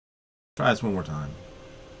Try this one more time.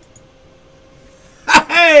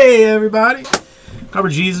 Hey, everybody. Cover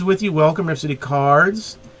Jesus with you. Welcome, Rip City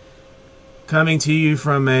Cards. Coming to you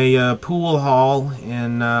from a pool hall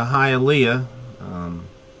in Hialeah. I'm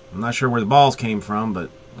not sure where the balls came from, but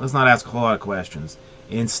let's not ask a whole lot of questions.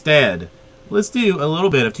 Instead, let's do a little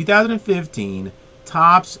bit of 2015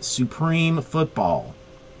 Topps Supreme Football.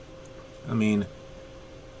 I mean,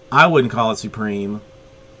 I wouldn't call it Supreme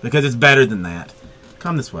because it's better than that.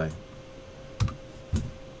 Come this way.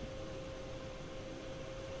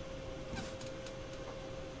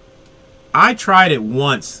 I tried it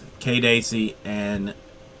once, K. Dacey, and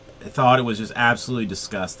thought it was just absolutely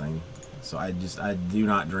disgusting. So I do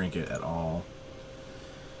not drink it at all.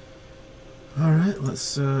 All right,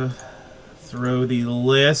 let's throw the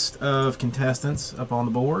list of contestants up on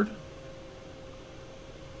the board.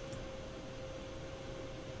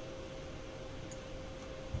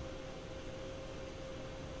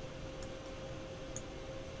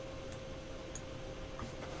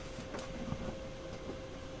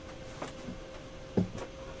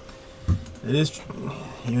 It is.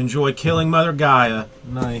 You enjoy killing Mother Gaia.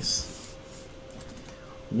 Nice.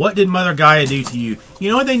 What did Mother Gaia do to you? You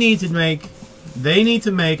know what they need to make? They need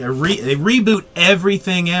to make they reboot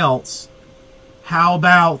everything else. How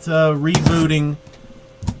about rebooting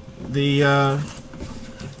the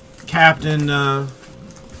Captain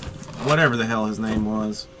whatever the hell his name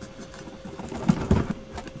was,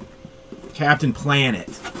 Captain Planet.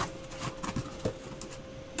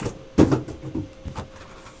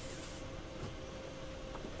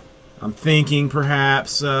 I'm thinking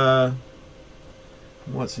perhaps,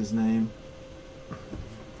 what's his name?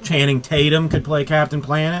 Channing Tatum could play Captain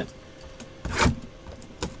Planet.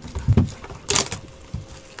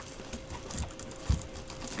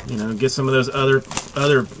 You know, get some of those other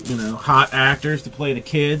you know, hot actors to play the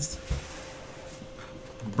kids.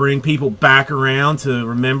 Bring people back around to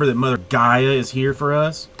remember that Mother Gaia is here for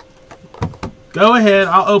us. Go ahead,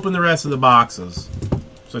 I'll open the rest of the boxes.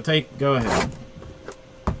 So go ahead.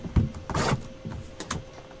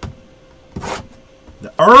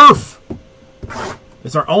 The Earth!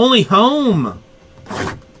 It's our only home!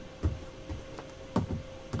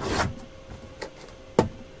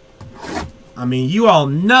 I mean, you all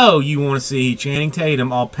know you want to see Channing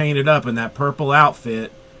Tatum all painted up in that purple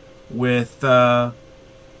outfit with a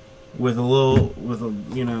little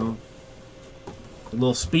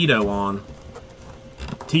Speedo on,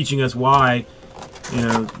 teaching us why, you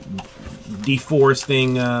know,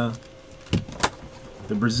 deforesting the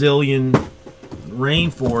Brazilian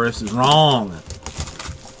rainforest is wrong.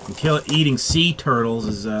 And eating sea turtles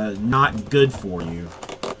is not good for you.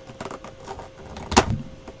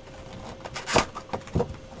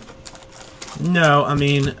 No, I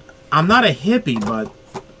mean, I'm not a hippie, but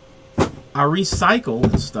I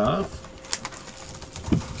recycle stuff.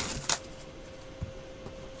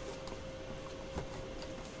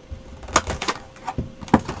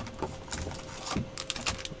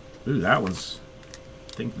 Ooh, that one's...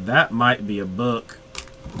 I think that might be a book.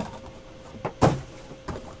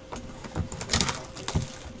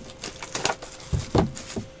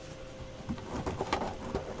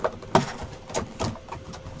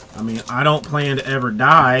 I mean, I don't plan to ever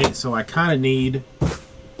die, so I kind of need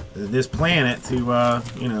this planet to,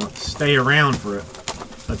 you know, stay around for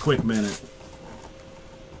a quick minute.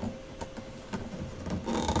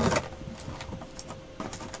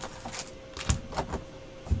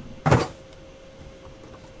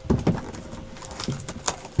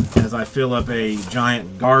 As I fill up a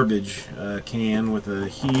giant garbage can with a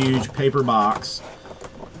huge paper box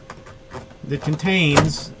that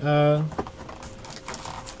contains 2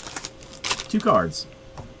 cards.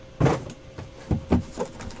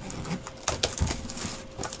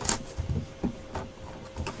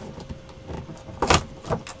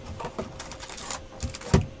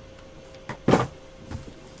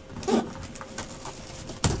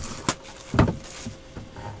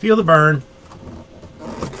 Feel the burn.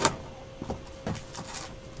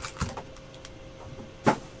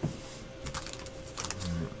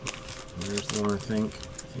 There's the one I think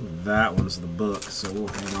that one's the book, so we'll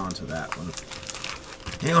hang on to that one.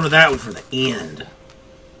 Hang on to that one for the end.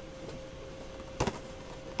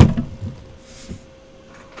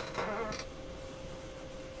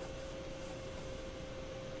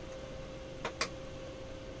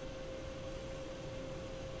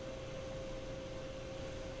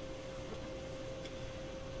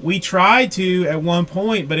 We tried to at one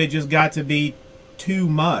point, but it just got to be too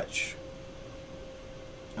much.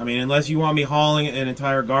 I mean, unless you want me hauling an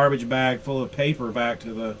entire garbage bag full of paper back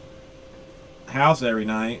to the house every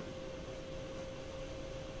night.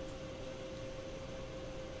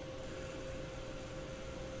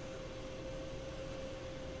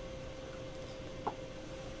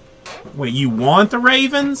 Wait, you want the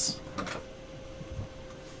Ravens?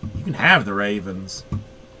 You can have the Ravens.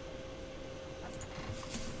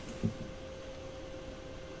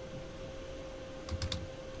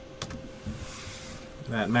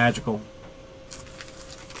 That magical.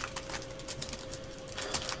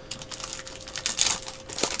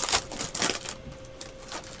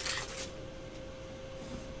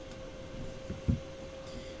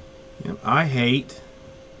 Yep, I hate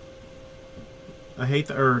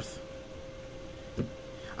the earth.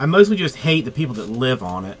 I mostly just hate the people that live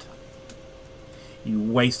on it. You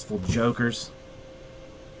wasteful jokers.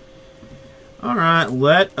 Alright,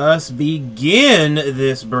 let us begin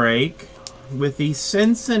this break with the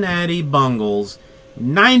Cincinnati Bungles.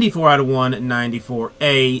 94 out of 194.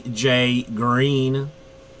 A.J. Green.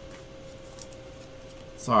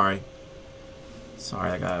 Sorry. Sorry,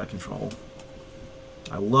 I got out of control.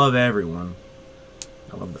 I love everyone.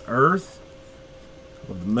 I love the earth. I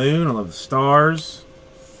love the moon. I love the stars.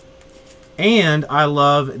 And I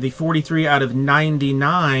love the 43 out of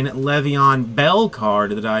 99 Le'Veon Bell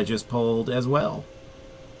card that I just pulled as well.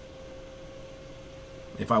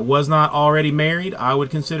 If I was not already married, I would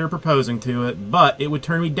consider proposing to it, but it would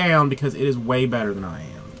turn me down because it is way better than I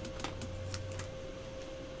am.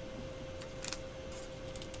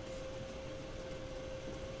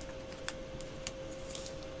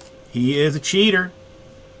 He is a cheater.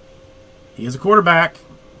 He is a quarterback.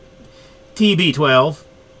 TB12.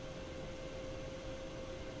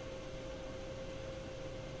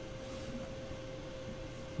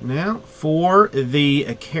 Now, for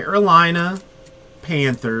the Carolina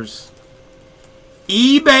Panthers,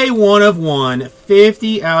 eBay 1 of 1,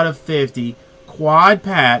 50 out of 50, quad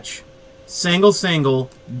patch, single single,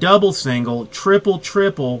 double single, triple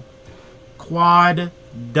triple, quad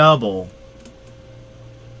double.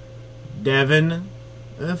 Devin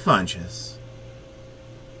Funchess.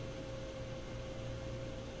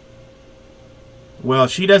 Well,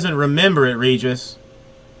 she doesn't remember it, Regis.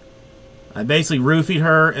 I basically roofied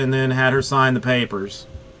her and then had her sign the papers.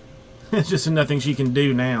 It's just nothing she can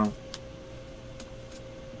do now.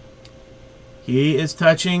 He is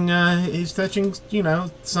touching, you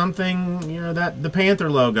know, something, you know, that the Panther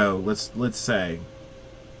logo, let's say.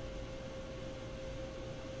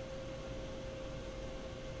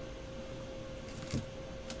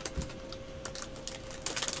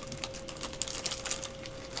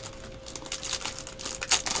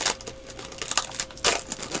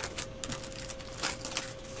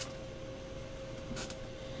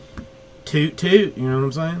 Toot toot, you know what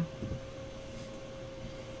I'm saying?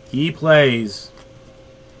 He plays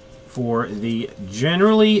for the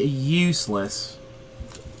generally useless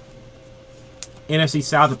NFC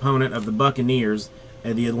South opponent of the Buccaneers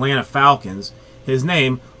and the Atlanta Falcons. His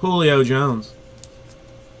name, Julio Jones.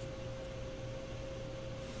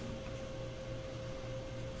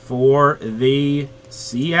 For the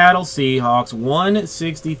Seattle Seahawks,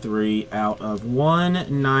 163 out of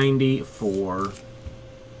 194.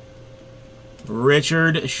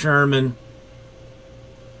 Richard Sherman.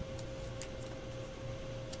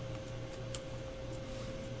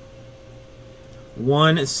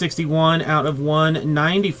 $161 out of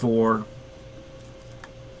 194.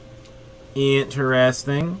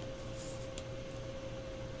 Interesting.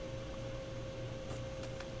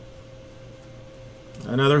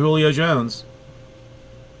 Another Julio Jones.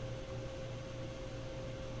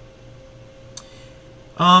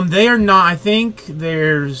 They are not. I think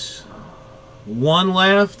there's one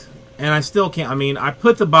left, and I still can't. I mean, I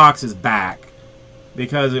put the boxes back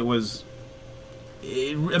because it was.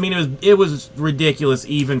 It was ridiculous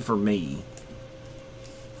even for me.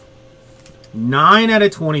 9 out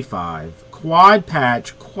of 25. Quad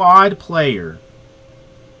patch, quad player.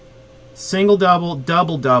 Single double,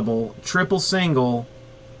 double double, triple single,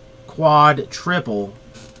 quad triple.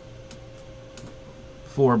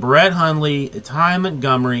 For Brett Hundley, Ty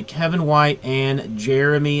Montgomery, Kevin White, and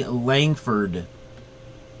Jeremy Langford.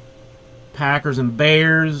 Packers and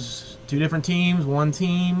Bears, two different teams, one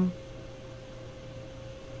team.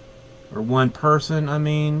 Or one person, I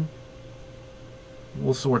mean.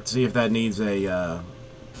 We'll sort to see if that needs a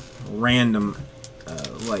random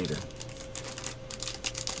later.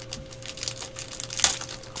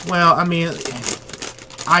 Well, I mean,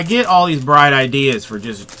 I get all these bright ideas for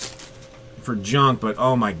junk, but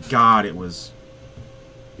oh my god, it was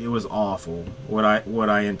awful what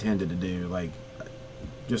I intended to do, like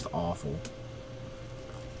just awful.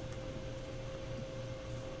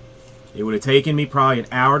 It would have taken me probably an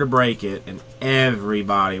hour to break it, and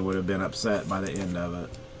everybody would have been upset by the end of it.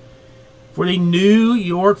 For the New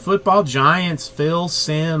York Football Giants, Phil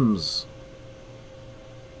Simms.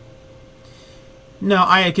 No,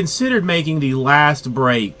 I had considered making the last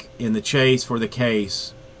break in the chase for the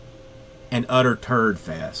case an utter turd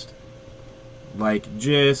fest. Like,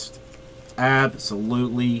 just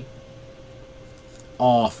absolutely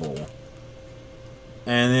awful.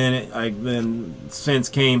 And then then sense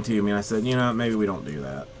came to me, and I said, you know, maybe we don't do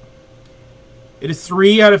that. It is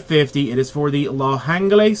 3 out of 50. It is for the Los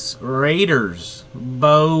Angeles Raiders.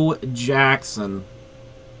 Bo Jackson.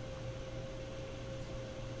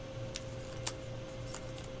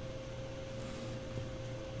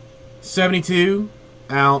 $72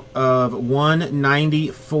 out of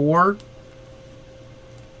 194.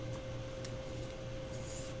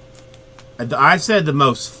 I said the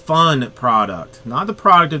most fun product. Not the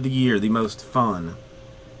product of the year, the most fun.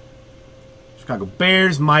 Chicago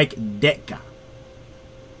Bears, Mike Ditka.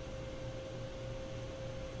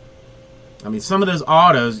 I mean, some of those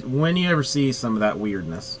autos, when you ever see some of that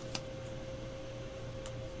weirdness?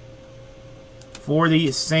 For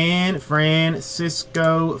the San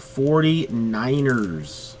Francisco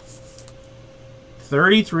 49ers.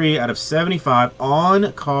 33 out of 75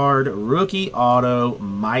 on-card rookie auto,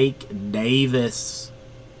 Mike Davis.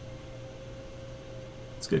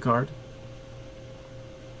 It's a good card.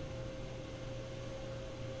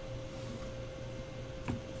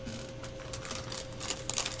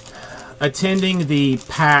 Attending the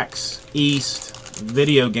PAX East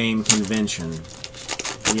video game convention.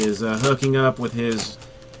 He is hooking up with his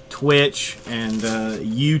Twitch and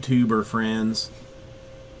YouTuber friends.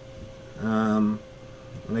 And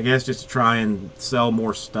I guess just to try and sell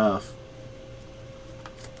more stuff.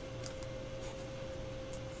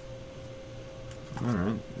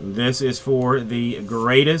 Alright. This is for the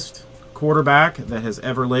greatest quarterback that has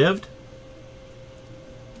ever lived.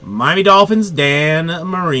 Miami Dolphins, Dan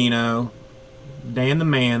Marino. Dan the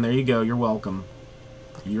man. There you go. You're welcome.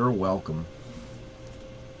 You're welcome.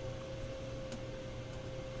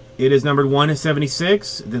 It is numbered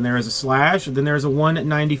 176. Then there is a slash. Then there is a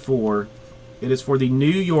 194. It is for the New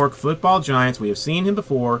York Football Giants. We have seen him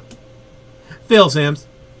before. Phil Simms.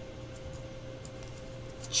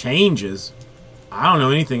 Changes. I don't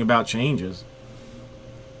know anything about changes.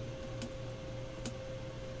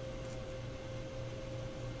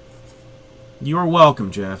 You are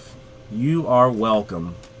welcome, Jeff. You are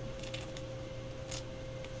welcome.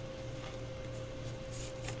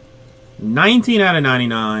 19 out of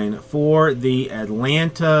 99 for the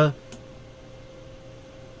Atlanta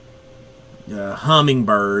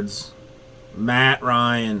Hummingbirds. Matt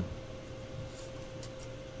Ryan.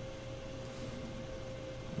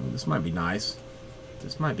 This might be nice.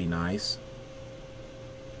 This might be nice.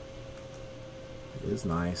 It is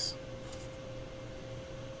nice.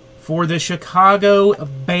 For the Chicago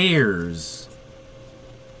Bears.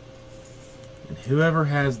 And whoever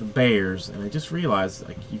has the Bears, and I just realized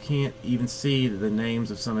like you can't even see the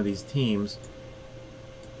names of some of these teams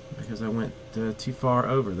because I went too far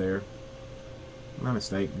over there. My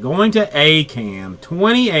mistake. Going to A-Cam.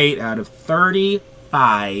 28 out of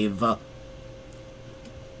 35.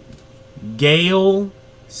 Gale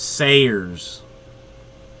Sayers.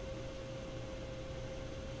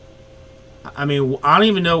 I mean, I don't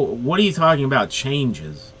even know. What are you talking about?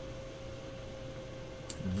 Changes.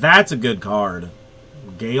 That's a good card.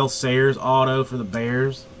 Gale Sayers auto for the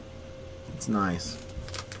Bears. It's nice.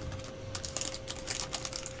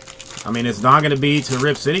 I mean, it's not going to be to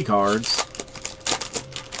Rip City cards.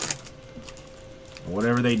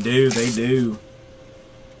 Whatever they do, they do.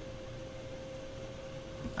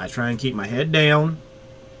 I try and keep my head down,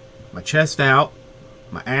 my chest out,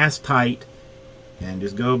 my ass tight, and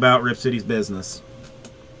just go about Rip City's business.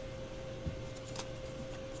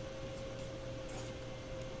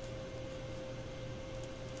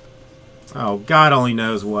 Oh, God only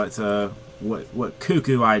knows what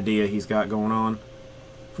cuckoo idea he's got going on.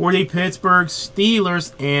 For the Pittsburgh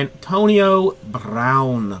Steelers, Antonio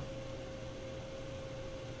Brown.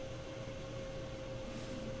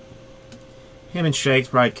 Him and Shakes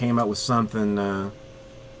probably came up with something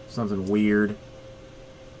something weird.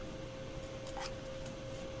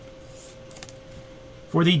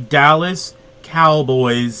 For the Dallas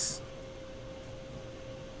Cowboys,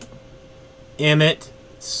 Emmitt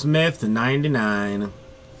Smith to 99.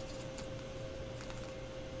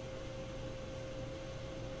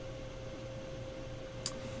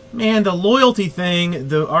 Man, the loyalty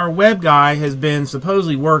thing, our web guy has been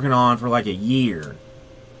supposedly working on for like a year.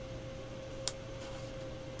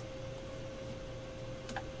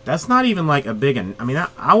 That's not even like a big... I mean,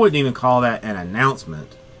 I wouldn't even call that an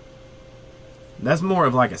announcement. That's more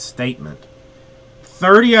of like a statement.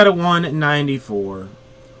 30 out of 194.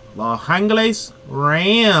 Los Angeles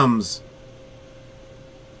Rams.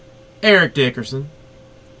 Eric Dickerson.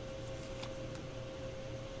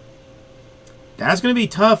 That's going to be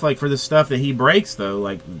tough, like, for the stuff that he breaks, though.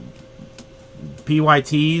 Like,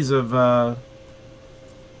 PYTs of,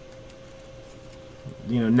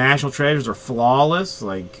 you know, National Treasures are flawless.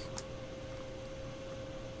 Like,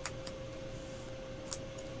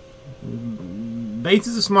 Bates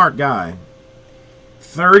is a smart guy.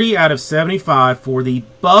 30 out of 75 for the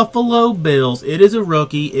Buffalo Bills. It is a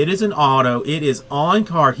rookie. It is an auto. It is on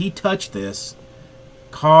card. He touched this.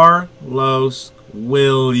 Carlos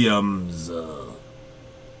Williams.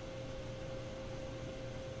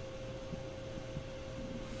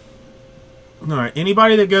 Alright,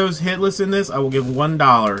 anybody that goes hitless in this, I will give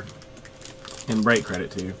 $1 in break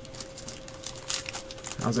credit to.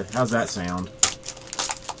 How's that sound?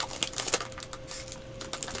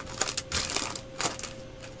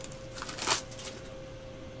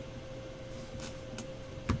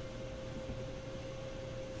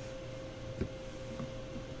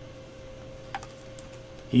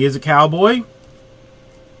 He is a Cowboy.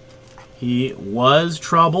 He was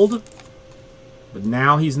troubled, but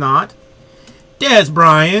now he's not. Des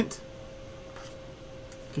Bryant.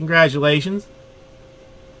 Congratulations.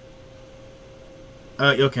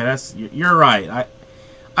 Okay, you're right.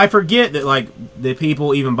 I forget that, like, that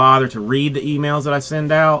people even bother to read the emails that I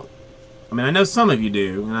send out. I mean, I know some of you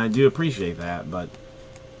do, and I do appreciate that, but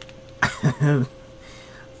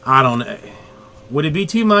I don't know. Would it be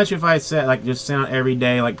too much if I said, like, just sent out every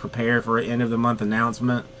day, like, prepare for an end of the month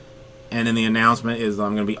announcement, and then the announcement is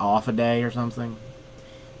I'm going to be off a day or something?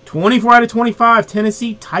 24 out of 25,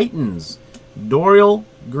 Tennessee Titans. Dorial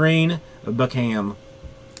Green Beckham.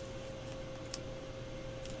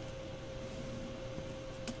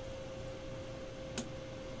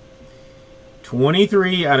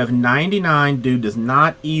 $23 out of 99. Dude does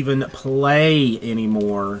not even play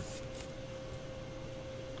anymore.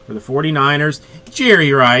 For the 49ers,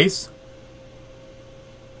 Jerry Rice.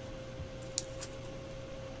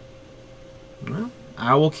 Well,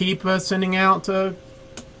 I will keep sending out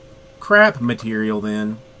crap material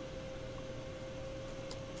then.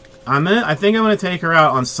 I think I'm going to take her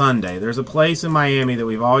out on Sunday. There's a place in Miami that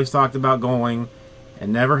we've always talked about going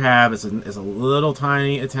and never have. It's a little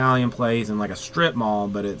tiny Italian place in like a strip mall,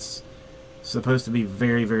 but it's supposed to be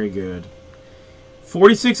very, very good.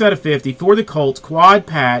 46 out of 50 for the Colts. Quad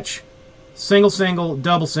patch. Single,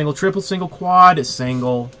 double single, triple single, quad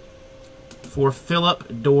single for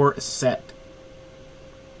Philip Dorsett.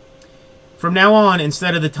 From now on,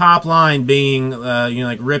 instead of the top line being, you know,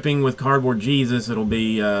 like ripping with cardboard Jesus, it'll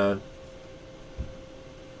be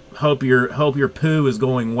hope your poo is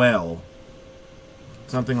going well.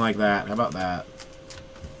 Something like that. How about that?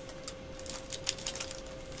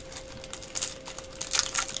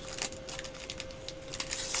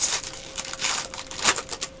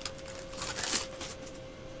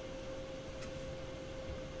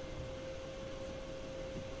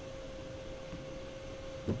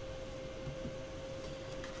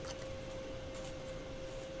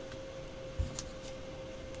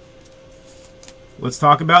 Let's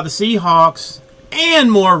talk about the Seahawks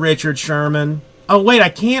and more Richard Sherman. Oh, wait, I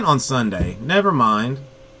can't on Sunday. Never mind.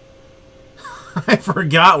 I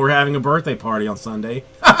forgot we're having a birthday party on Sunday.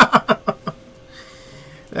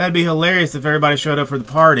 That'd be hilarious if everybody showed up for the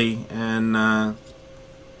party and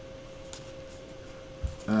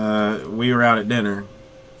we were out at dinner.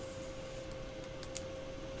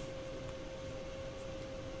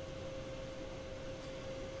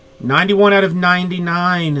 $91 out of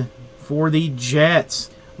 99 for the Jets.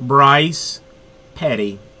 Bryce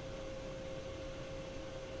Petty.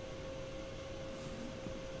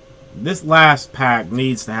 This last pack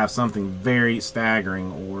needs to have something very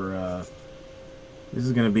staggering, or this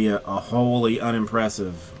is going to be a wholly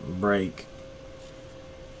unimpressive break.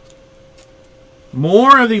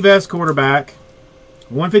 More of the best quarterback.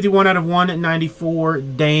 151 out of 194,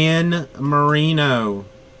 Dan Marino.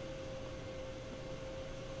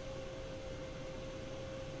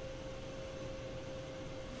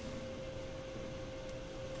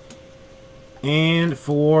 And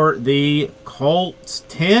for the Colts,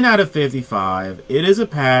 10 out of 55. It is a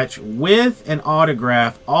patch with an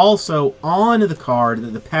autograph also on the card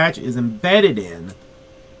that the patch is embedded in.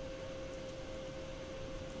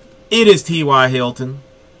 It is T.Y. Hilton.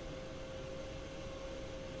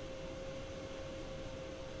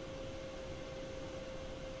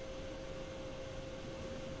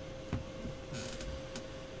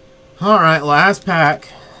 All right, last pack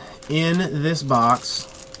in this box.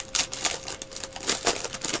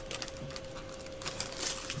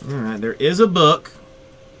 Alright, there is a book.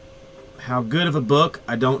 How good of a book,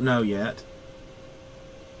 I don't know yet.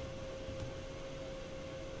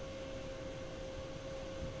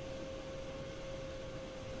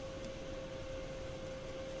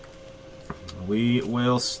 We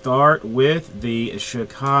will start with the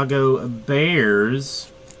Chicago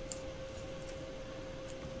Bears.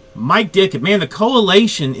 Mike Dickett. Man, the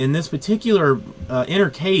collation in this particular inner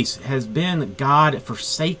case has been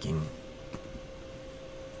God-forsaking.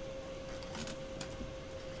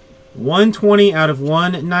 120 out of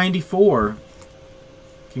 194.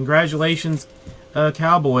 Congratulations,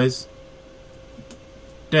 Cowboys.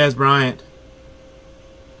 Dez Bryant.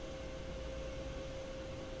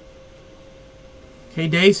 Okay,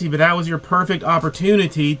 Daisy, but that was your perfect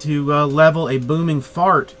opportunity to level a booming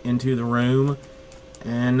fart into the room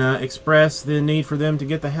and express the need for them to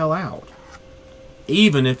get the hell out.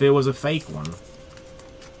 Even if it was a fake one.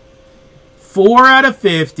 4 out of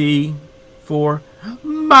 50 for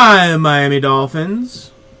my Miami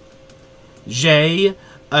Dolphins. Jay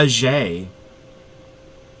Ajay.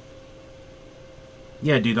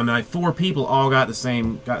 Yeah, dude, I mean, like 4 people all got the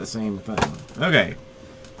same thing. Okay.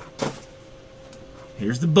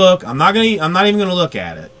 Here's the book. I'm not even gonna look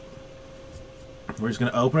at it. We're just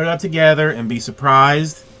gonna open it up together and be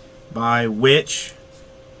surprised by which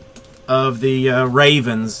of the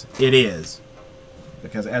Ravens it is.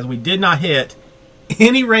 Because as we did not hit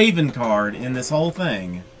any Raven card in this whole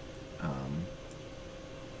thing,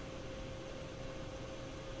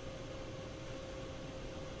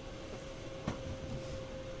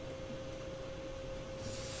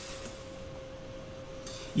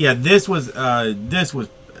 yeah, this was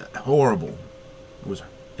horrible.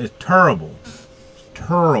 It's terrible.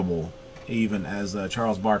 Terrible, even as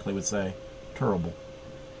Charles Barkley would say. Terrible.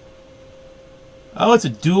 Oh, it's a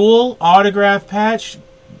dual autograph patch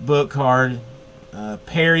book card.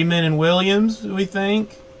 Perryman and Williams, we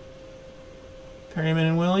think. Perryman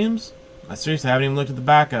and Williams. I seriously haven't even looked at the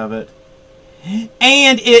back of it.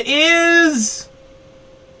 And it is...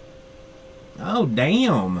 Oh,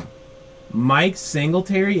 damn. Mike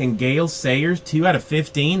Singletary and Gale Sayers, 2 out of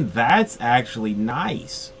 15. That's actually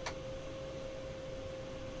nice.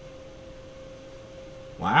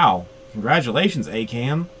 Wow. Congratulations,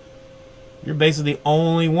 ACAM. You're basically the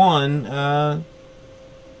only one that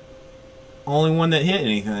hit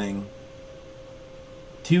anything.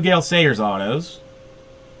 2 Gale Sayers autos.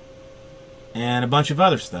 And a bunch of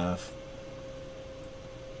other stuff.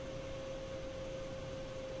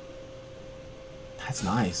 That's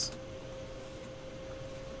nice.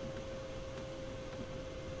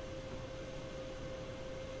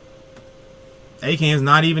 ACAM's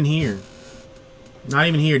not even here. Not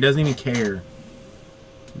even here. Doesn't even care.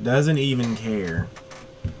 Doesn't even care.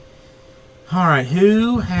 Alright,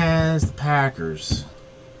 who has the Packers?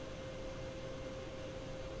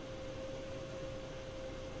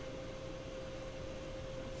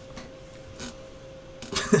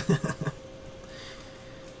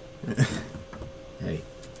 Hey,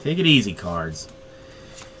 take it easy, cards.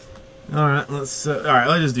 Alright, let's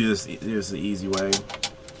just do this the easy way.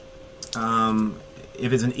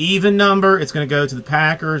 If it's an even number, it's going to go to the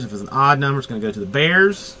Packers. If it's an odd number, it's going to go to the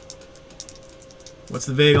Bears. What's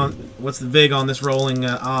the vig on this rolling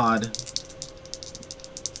odd?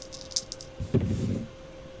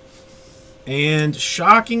 And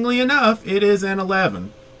shockingly enough, it is an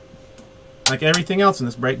 11. Like everything else in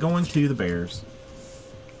this break, going to the Bears.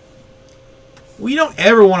 Well, you don't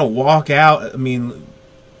ever want to walk out. I mean,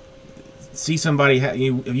 see somebody,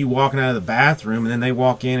 you walking out of the bathroom, and then they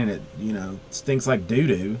walk in and it, stinks like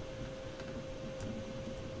doo-doo.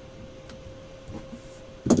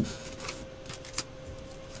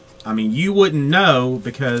 I mean, you wouldn't know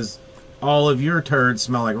because all of your turds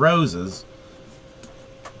smell like roses.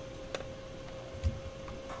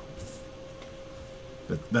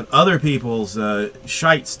 But other people's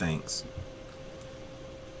shite stinks.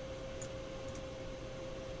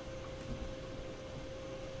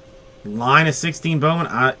 Line of 16 Bowman.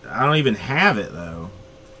 I don't even have it, though.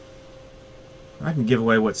 I can give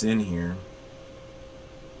away what's in here.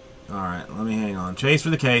 Alright, let me hang on. Chase for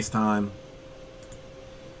the case time.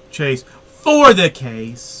 Chase for the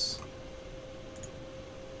case.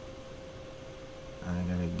 I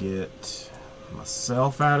gotta get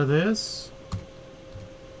myself out of this.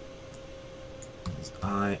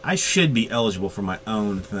 I should be eligible for my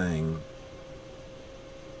own thing.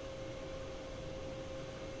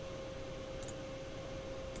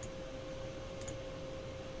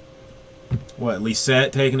 What,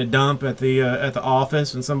 Lisette taking a dump at the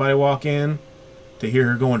office and somebody walk in to hear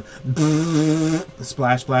her going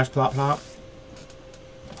splash, splash, plop, plop.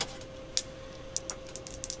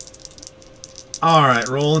 All right,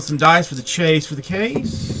 rolling some dice for the chase for the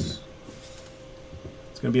case.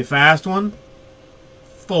 It's gonna be a fast one.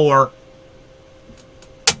 4.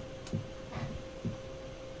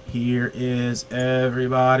 Here is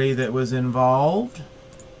everybody that was involved.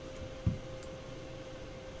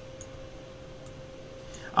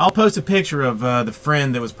 I'll post a picture of the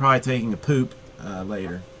friend that was probably taking a poop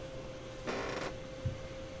later.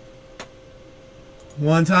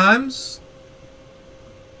 1 times.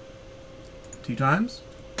 2 times.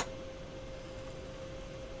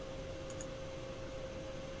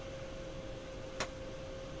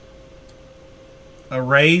 A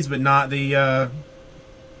raise, but not the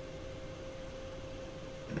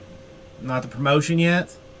promotion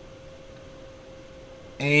yet.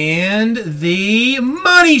 And the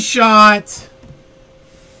money shot.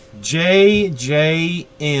 JJM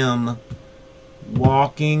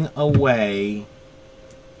walking away.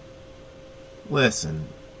 Listen,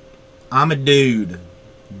 I'm a dude.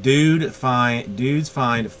 Dudes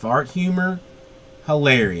find fart humor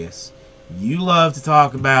hilarious. You love to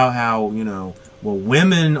talk about how, you know, well,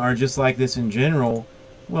 women are just like this in general.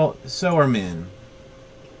 Well, so are men.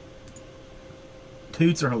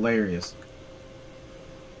 Toots are hilarious.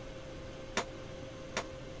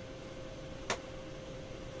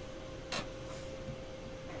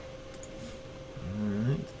 All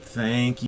right. Thank you.